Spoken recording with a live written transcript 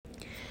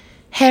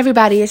Hey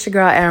everybody, it's your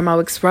girl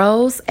Aramoix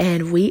Rose,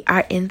 and we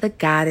are in the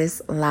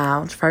Goddess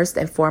Lounge. First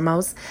and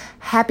foremost,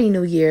 Happy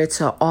New Year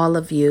to all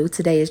of you.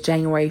 Today is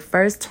January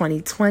 1st,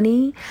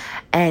 2020,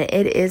 and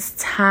it is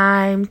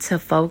time to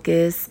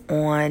focus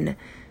on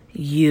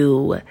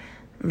you.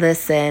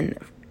 Listen,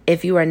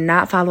 if you are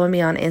not following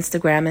me on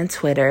Instagram and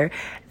Twitter,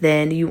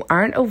 then you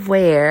aren't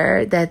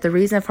aware that the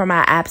reason for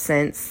my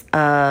absence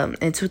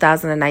in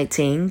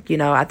 2019,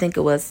 I think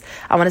it was,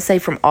 I want to say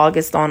from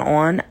August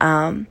on,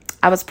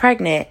 I was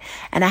pregnant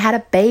and I had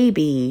a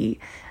baby,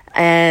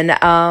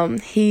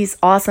 and he's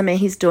awesome and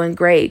he's doing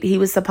great. He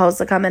was supposed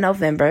to come in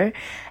November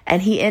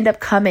and he ended up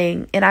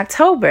coming in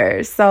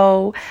October.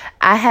 So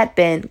I had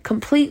been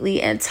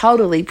completely and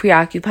totally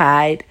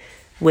preoccupied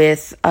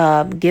with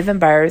giving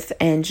birth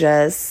and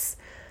just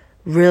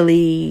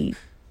really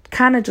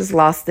kind of just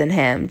lost in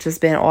him, just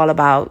been all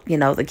about,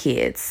 the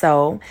kids.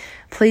 So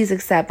please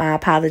accept my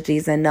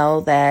apologies and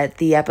know that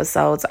the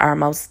episodes are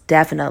most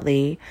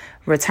definitely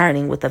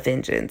returning with a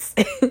vengeance.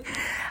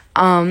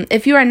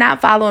 If you are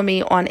not following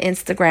me on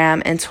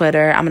Instagram and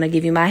Twitter, I'm going to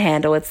give you my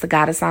handle. It's the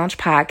Goddess Lounge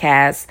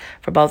Podcast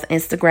for both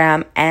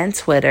Instagram and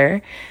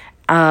Twitter.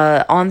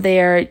 On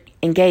there,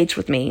 engage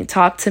with me,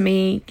 talk to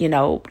me,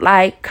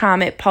 like,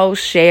 comment,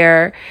 post,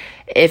 share.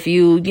 If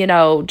you,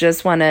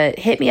 just want to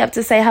hit me up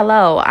to say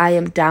hello, I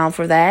am down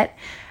for that.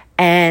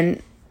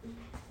 And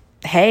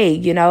hey,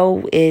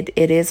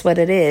 it is what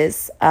it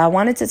is. I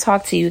wanted to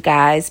talk to you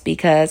guys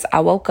because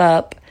I woke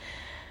up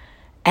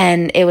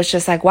and it was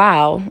just like,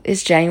 wow,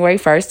 it's January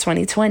 1st,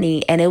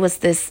 2020. And it was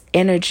this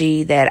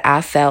energy that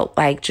I felt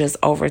like just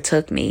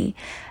overtook me.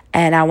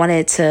 And I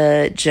wanted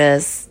to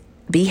just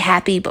be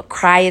happy but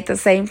cry at the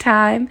same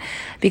time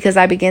because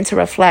I began to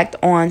reflect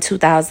on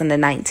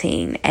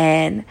 2019.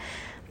 And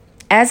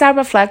as I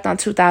reflect on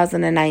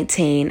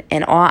 2019,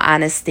 in all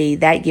honesty,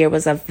 that year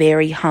was a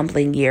very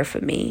humbling year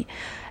for me.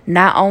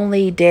 Not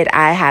only did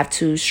I have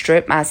to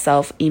strip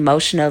myself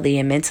emotionally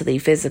and mentally,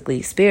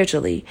 physically,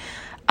 spiritually,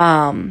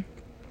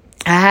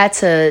 I had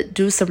to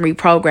do some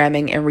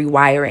reprogramming and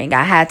rewiring.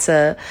 I had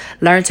to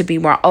learn to be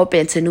more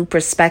open to new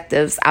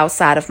perspectives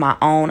outside of my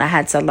own. I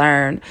had to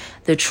learn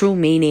the true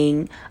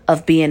meaning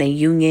of being a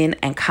union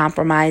and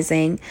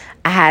compromising.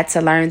 I had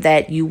to learn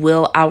that you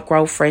will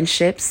outgrow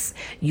friendships.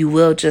 You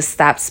will just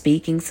stop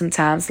speaking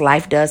sometimes.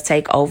 Life does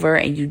take over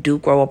and you do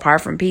grow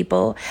apart from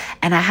people.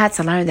 And I had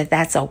to learn that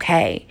that's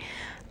okay.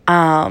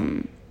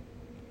 I've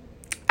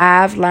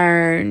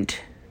learned,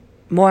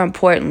 more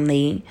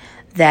importantly,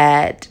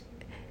 that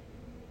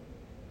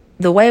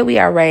the way we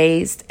are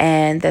raised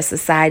and the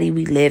society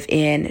we live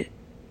in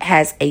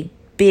has a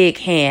big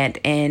hand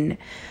in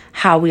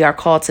how we are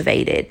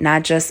cultivated,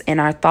 not just in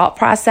our thought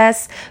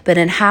process, but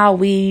in how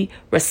we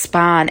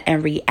respond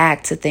and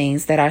react to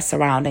things that are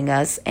surrounding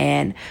us.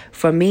 And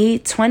for me,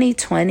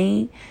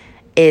 2020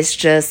 is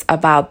just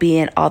about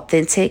being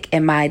authentic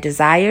in my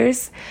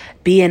desires,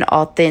 being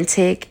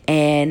authentic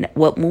in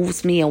what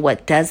moves me and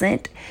what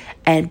doesn't,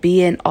 and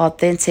being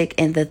authentic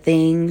in the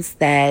things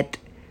that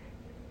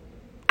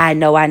I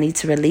know I need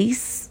to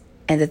release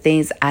and the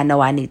things I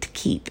know I need to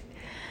keep.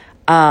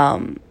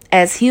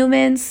 As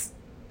humans,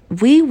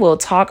 we will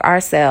talk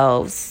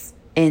ourselves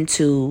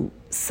into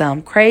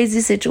some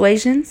crazy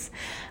situations.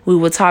 We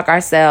will talk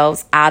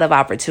ourselves out of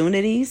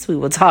opportunities. We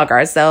will talk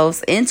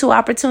ourselves into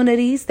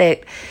opportunities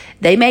that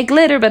they may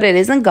glitter, but it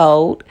isn't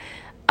gold.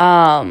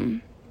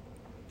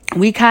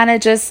 We kind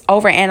of just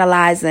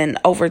overanalyze and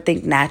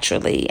overthink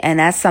naturally. And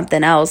that's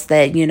something else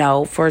that,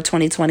 for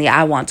 2020,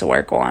 I want to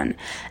work on.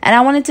 And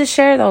I wanted to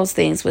share those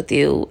things with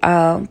you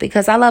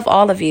because I love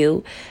all of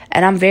you.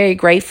 And I'm very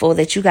grateful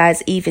that you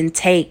guys even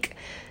take,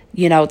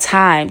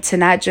 time to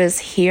not just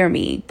hear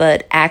me,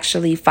 but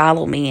actually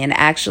follow me and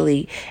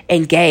actually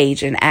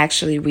engage and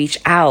actually reach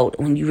out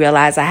when you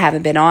realize I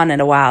haven't been on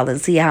in a while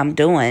and see how I'm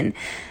doing.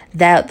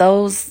 That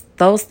those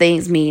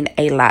things mean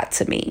a lot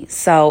to me.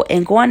 So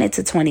in going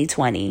into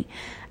 2020,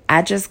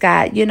 I just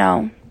got,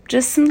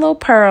 just some little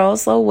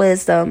pearls, little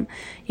wisdom,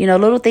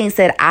 little things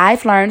that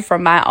I've learned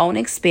from my own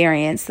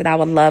experience that I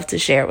would love to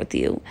share with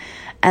you.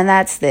 And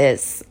that's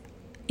this.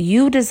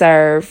 You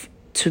deserve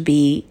to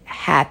be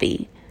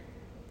happy.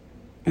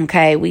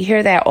 Okay, we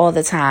hear that all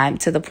the time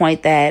to the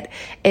point that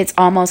it's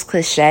almost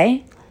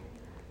cliche.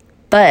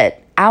 But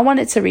I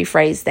wanted to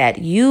rephrase that.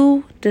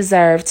 You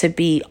deserve to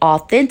be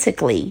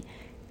authentically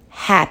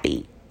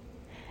happy.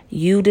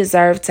 You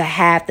deserve to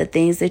have the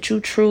things that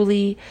you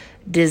truly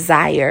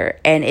desire.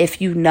 And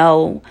if you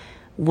know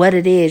what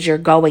it is you're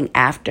going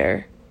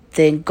after,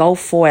 then go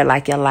for it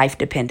like your life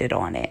depended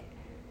on it.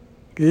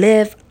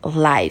 Live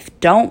life.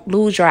 Don't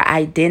lose your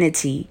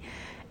identity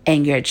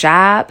in your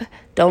job.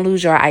 Don't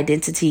lose your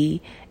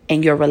identity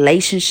in your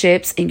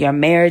relationships, in your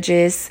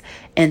marriages,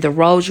 and the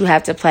roles you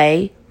have to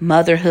play,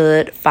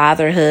 motherhood,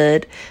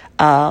 fatherhood.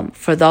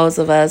 For those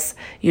of us,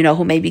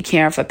 who may be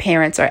caring for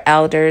parents or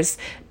elders,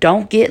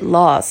 don't get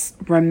lost.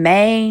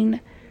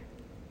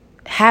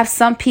 Have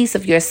some piece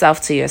of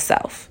yourself to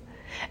yourself.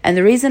 And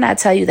the reason I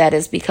tell you that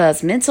is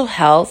because mental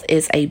health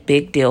is a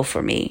big deal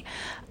for me.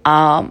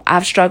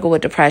 I've struggled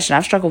with depression.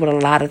 I've struggled with a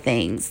lot of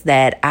things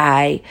that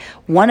I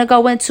want to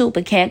go into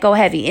but can't go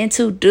heavy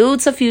into due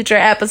to future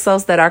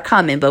episodes that are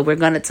coming, but we're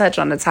going to touch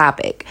on the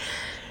topic.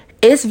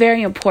 It's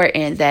very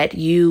important that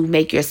you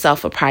make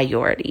yourself a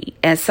priority.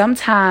 And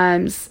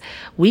sometimes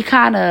we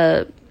kind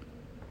of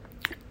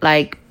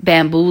like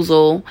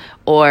bamboozle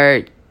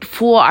or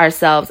fool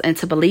ourselves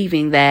into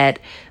believing that,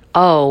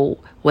 oh,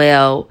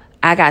 well,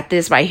 I got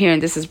this right here and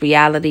this is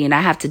reality and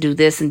I have to do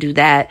this and do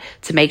that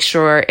to make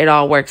sure it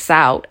all works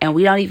out. And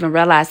we don't even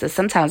realize that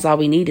sometimes all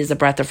we need is a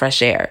breath of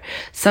fresh air.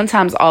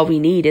 Sometimes all we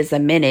need is a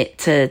minute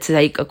to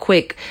take a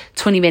quick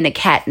 20-minute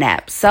cat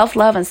nap.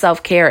 Self-love and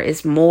self-care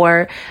is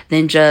more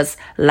than just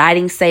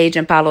lighting sage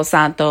and Palo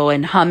Santo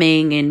and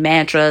humming and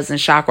mantras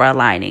and chakra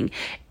aligning.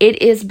 It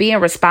is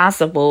being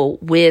responsible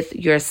with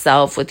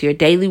yourself, with your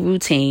daily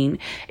routine.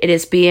 It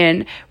is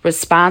being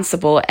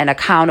responsible and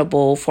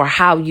accountable for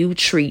how you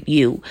treat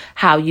you,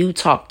 how you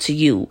talk to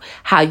you,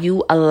 how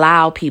you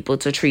allow people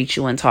to treat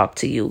you and talk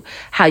to you,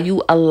 how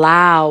you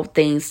allow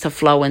things to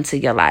flow into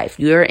your life.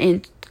 You're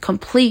in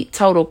complete,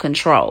 total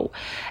control.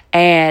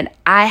 And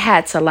I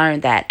had to learn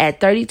that. At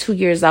 32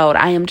 years old,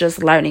 I am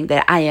just learning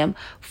that I am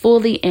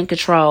fully in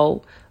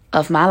control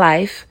of my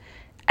life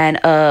and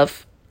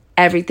of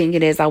everything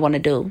it is I want to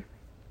do,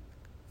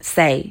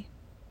 say,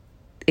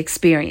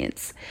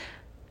 experience.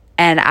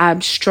 And I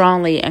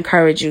strongly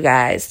encourage you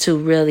guys to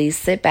really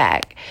sit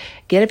back,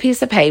 get a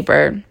piece of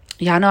paper.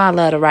 Y'all know I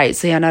love to write,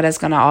 so y'all know that's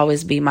going to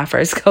always be my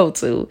first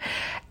go-to.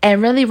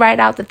 And really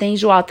write out the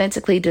things you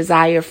authentically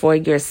desire for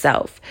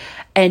yourself.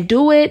 And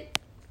do it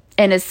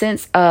in a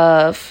sense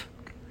of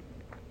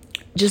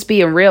just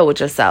being real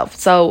with yourself.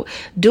 So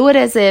do it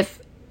as if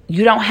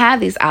you don't have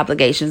these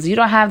obligations. You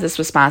don't have these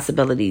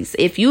responsibilities.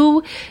 If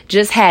you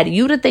just had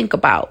you to think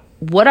about,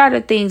 what are the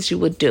things you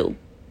would do?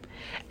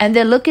 And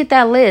then look at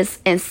that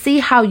list and see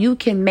how you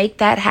can make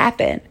that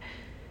happen.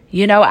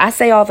 You know, I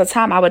say all the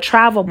time, I would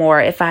travel more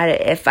if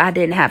I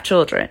didn't have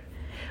children.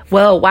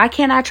 Well, why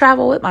can't I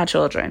travel with my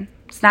children?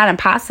 It's not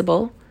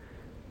impossible.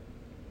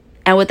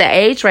 And with the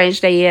age range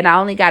they in, I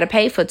only got to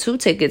pay for 2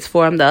 tickets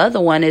for them. The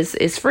other one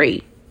is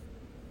free.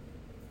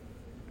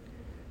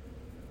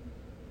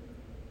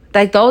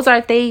 Like, those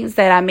are things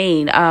that I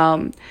mean,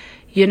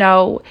 you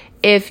know,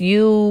 if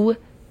you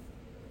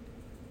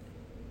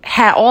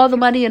had all the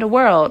money in the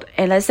world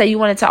and let's say you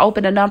wanted to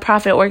open a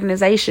nonprofit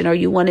organization or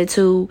you wanted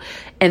to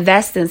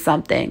invest in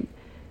something,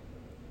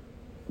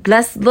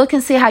 let's look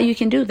and see how you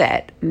can do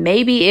that.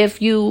 Maybe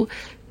if you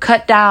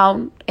cut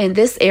down in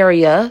this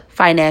area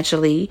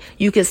financially,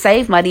 you can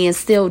save money and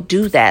still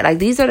do that. Like,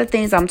 these are the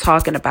things I'm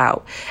talking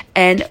about.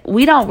 And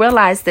we don't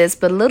realize this,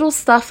 but little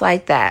stuff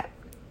like that,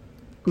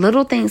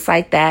 little things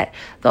like that,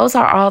 those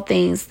are all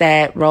things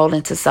that roll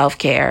into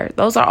self-care.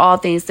 Those are all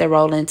things that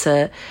roll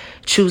into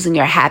choosing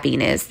your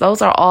happiness.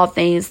 Those are all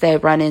things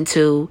that run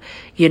into,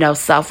 you know,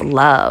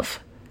 self-love.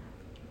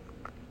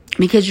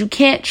 Because you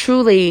can't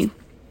truly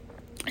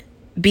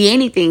be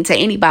anything to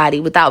anybody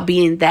without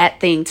being that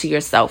thing to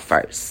yourself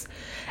first.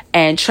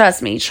 And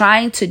trust me,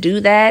 trying to do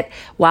that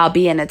while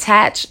being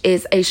attached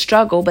is a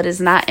struggle, but it's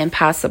not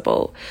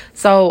impossible.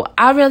 So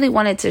I really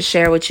wanted to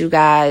share with you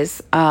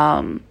guys,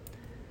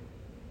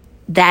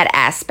 that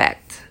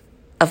aspect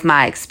of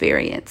my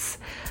experience.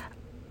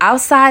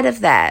 Outside of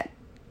that,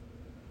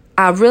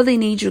 I really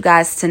need you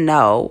guys to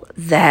know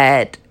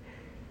that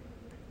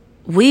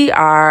we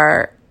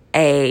are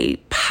a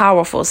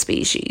powerful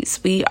species.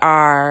 We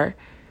are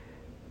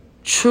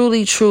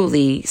truly,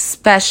 truly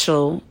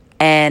special,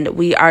 and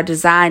we are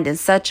designed in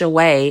such a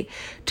way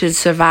to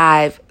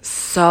survive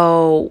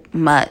so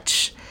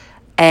much.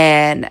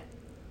 And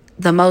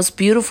the most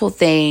beautiful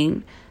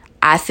thing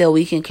I feel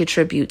we can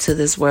contribute to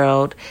this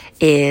world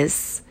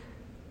is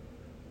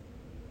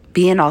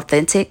being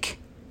authentic,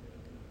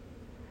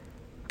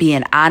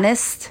 being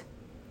honest,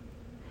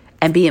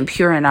 and being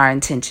pure in our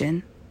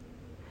intention.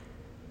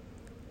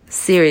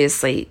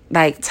 Seriously,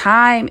 like,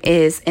 time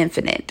is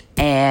infinite.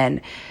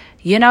 And,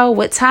 you know,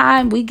 with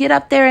time, we get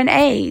up there in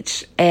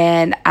age.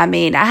 And I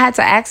mean, I had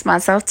to ask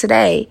myself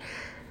today,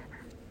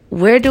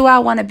 where do I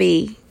want to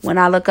be when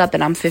I look up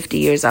and I'm 50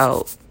 years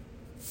old?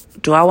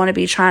 Do I want to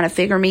be trying to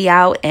figure me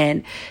out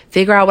and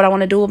figure out what I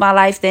want to do with my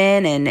life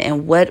then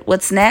and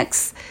what's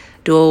next?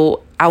 Do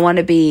I want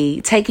to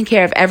be taking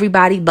care of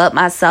everybody but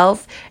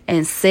myself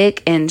and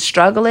sick and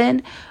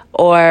struggling?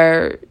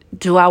 Or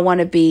do I want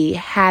to be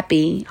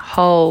happy,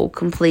 whole,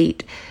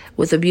 complete,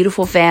 with a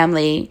beautiful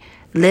family,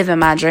 living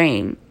my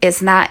dream?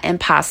 It's not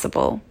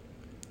impossible.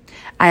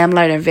 I am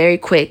learning very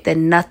quick that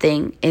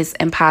nothing is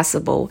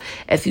impossible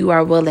if you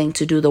are willing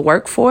to do the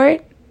work for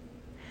it.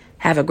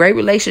 Have a great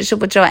relationship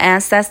with your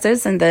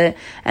ancestors and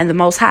the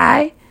Most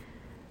High.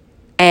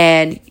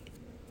 And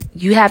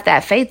you have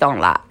that faith on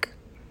lock.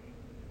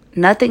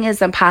 Nothing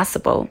is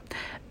impossible.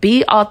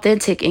 Be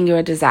authentic in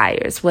your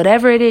desires.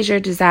 Whatever it is you're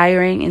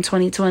desiring in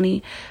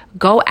 2020,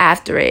 go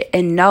after it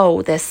and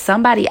know that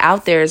somebody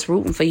out there is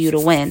rooting for you to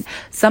win.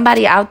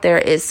 Somebody out there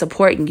is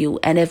supporting you.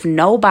 And if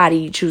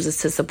nobody chooses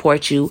to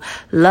support you,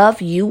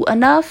 love you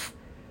enough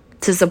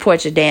to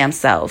support your damn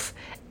self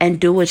and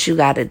do what you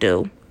got to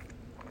do.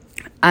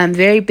 I'm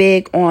very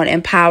big on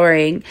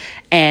empowering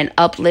and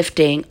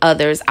uplifting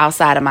others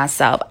outside of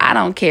myself. I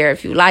don't care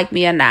if you like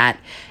me or not.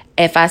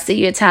 If I see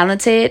you're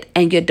talented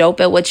and you're dope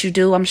at what you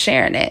do, I'm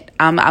sharing it.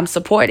 I'm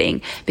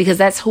supporting, because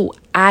that's who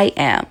I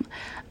am.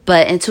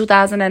 But in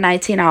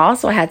 2019, I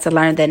also had to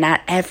learn that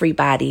not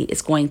everybody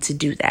is going to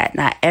do that.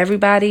 Not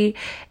everybody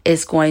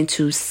is going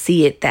to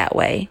see it that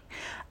way.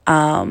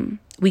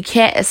 We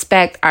can't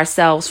expect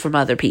ourselves from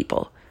other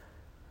people.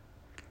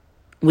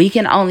 We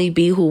can only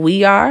be who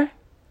we are.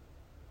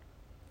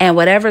 And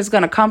whatever is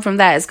going to come from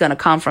that is going to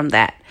come from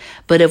that.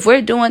 But if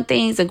we're doing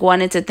things and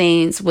going into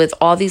things with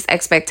all these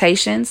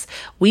expectations,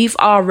 we've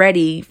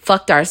already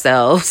fucked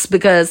ourselves,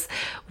 because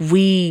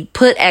we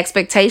put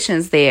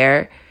expectations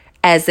there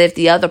as if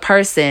the other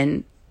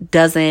person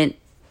doesn't,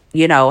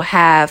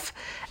 have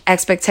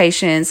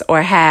expectations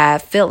or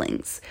have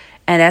feelings.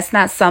 And that's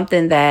not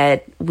something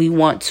that we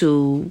want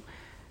to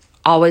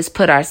always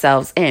put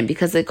ourselves in,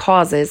 because it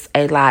causes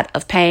a lot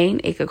of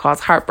pain. It could cause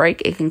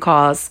heartbreak. It can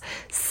cause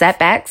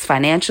setbacks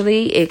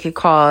financially. It could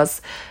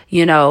cause,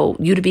 you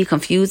to be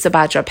confused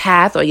about your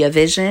path or your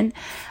vision.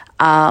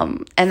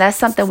 And that's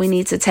something we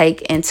need to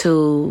take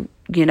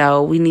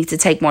we need to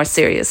take more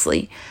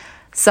seriously.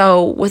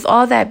 So with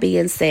all that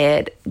being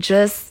said,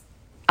 just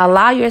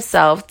allow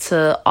yourself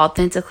to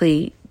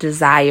authentically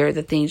desire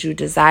the things you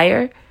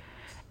desire.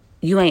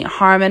 You ain't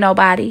harming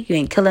nobody. You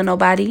ain't killing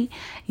nobody.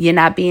 You're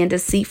not being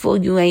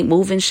deceitful. You ain't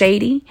moving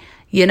shady.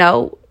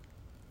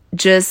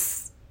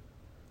 Just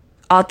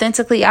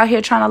authentically out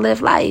here trying to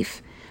live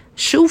life.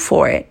 Shoot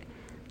for it.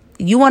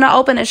 You want to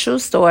open a shoe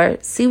store,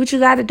 see what you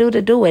got to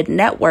do it.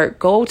 Network.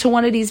 Go to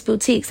one of these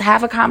boutiques.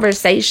 Have a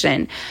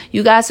conversation.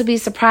 You guys will be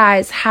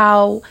surprised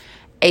how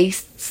a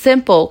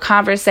simple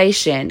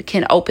conversation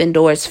can open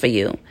doors for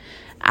you.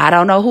 I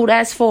don't know who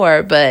that's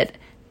for, but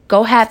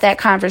go have that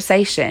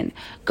conversation.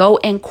 Go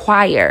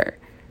inquire.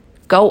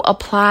 Go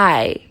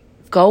apply.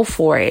 Go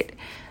for it.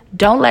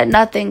 Don't let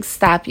nothing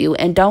stop you,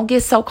 and don't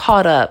get so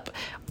caught up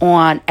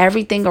on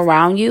everything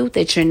around you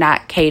that you're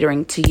not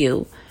catering to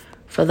you.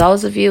 For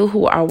those of you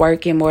who are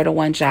working more than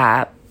one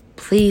job,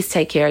 please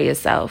take care of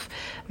yourself.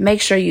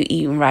 Make sure you're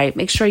eating right.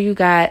 Make sure you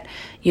got,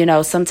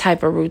 some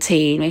type of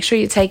routine. Make sure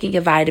you're taking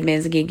your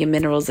vitamins and getting your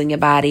minerals in your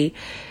body.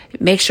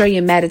 Make sure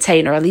you're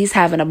meditating, or at least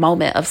having a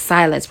moment of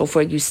silence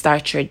before you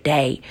start your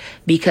day,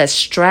 because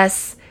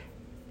stress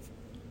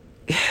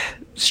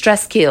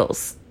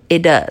kills.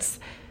 It does.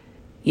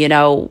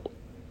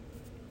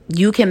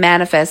 You can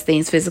manifest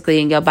things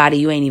physically in your body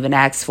you ain't even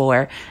asked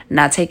for.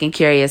 Not taking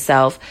care of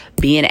yourself,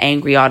 being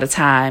angry all the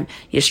time.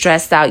 You're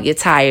stressed out, you're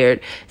tired.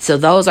 So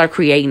those are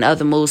creating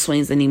other mood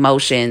swings and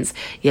emotions.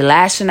 You're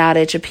lashing out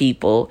at your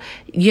people.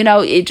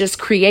 It just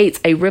creates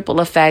a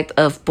ripple effect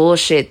of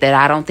bullshit that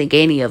I don't think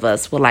any of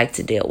us would like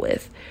to deal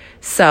with.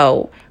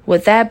 So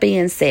with that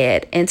being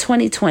said, in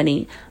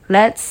 2020,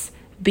 let's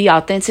be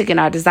authentic in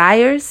our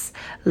desires.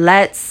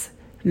 Let's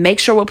make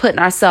sure we're putting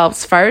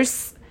ourselves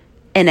first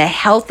in a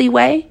healthy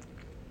way.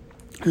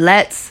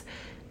 Let's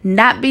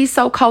not be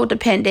so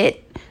codependent,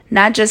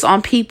 not just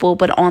on people,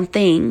 but on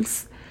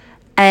things.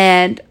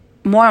 And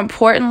more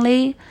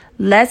importantly,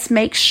 let's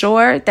make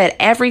sure that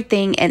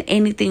everything and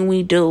anything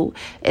we do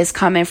is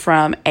coming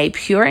from a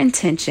pure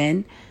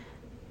intention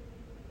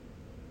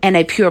and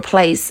a pure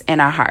place in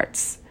our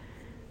hearts.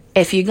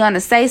 If you're going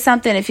to say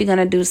something, if you're going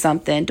to do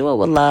something, do it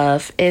with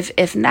love.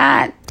 If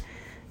not,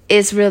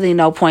 it's really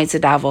no point to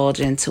divulge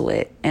into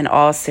it, in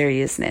all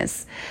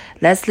seriousness.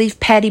 Let's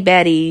leave Petty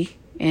Betty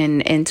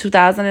in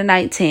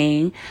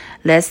 2019.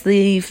 Let's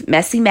leave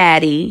Messy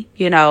Maddie,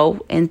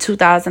 in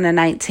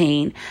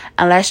 2019.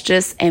 And let's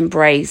just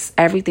embrace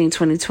everything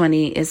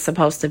 2020 is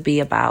supposed to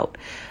be about.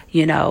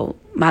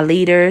 My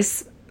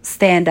leaders,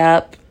 stand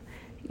up.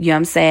 You know what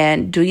I'm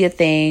saying? Do your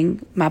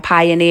thing. My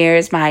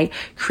pioneers, my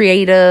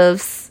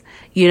creatives.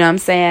 You know what I'm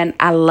saying?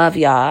 I love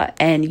y'all,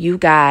 and you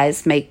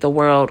guys make the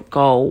world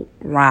go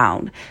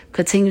round.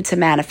 Continue to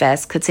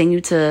manifest. Continue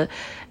to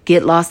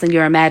get lost in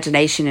your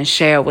imagination and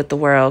share it with the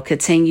world.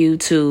 Continue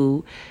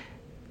to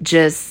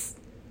just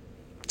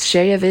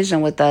share your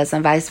vision with us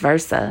and vice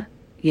versa,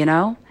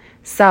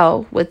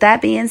 So with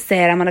that being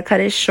said, I'm going to cut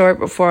it short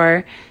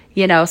before,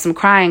 some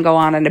crying go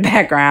on in the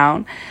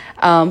background,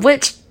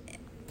 which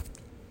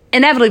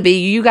inevitably,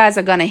 you guys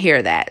are going to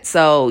hear that.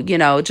 So,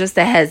 just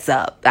a heads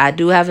up. I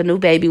do have a new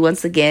baby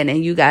once again,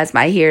 and you guys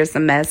might hear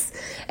some mess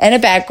in the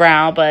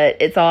background, but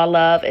it's all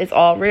love. It's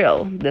all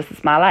real. This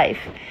is my life.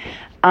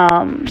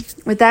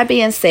 With that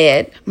being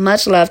said,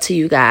 much love to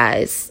you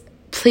guys.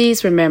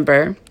 Please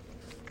remember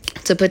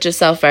to put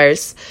yourself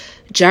first.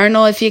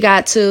 Journal if you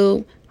got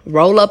to.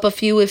 Roll up a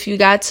few if you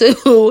got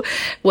to.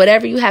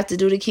 Whatever you have to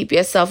do to keep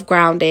yourself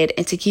grounded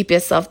and to keep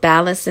yourself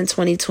balanced in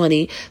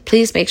 2020,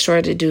 please make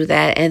sure to do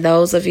that. And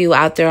those of you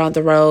out there on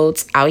the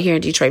roads out here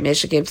in Detroit,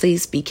 Michigan,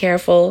 please be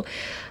careful.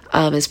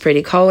 It's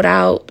pretty cold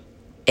out.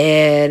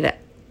 And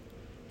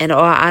in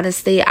all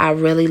honesty, I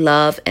really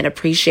love and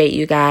appreciate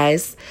you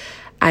guys.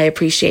 I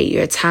appreciate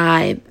your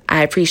time.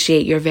 I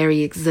appreciate your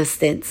very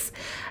existence.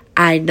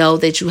 I know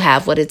that you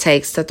have what it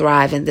takes to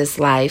thrive in this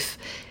life.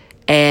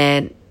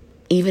 And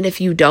even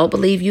if you don't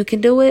believe you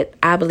can do it,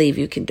 I believe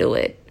you can do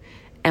it.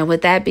 And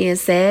with that being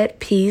said,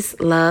 peace,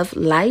 love,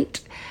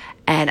 light.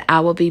 And I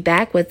will be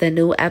back with a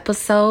new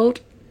episode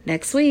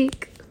next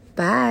week.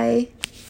 Bye.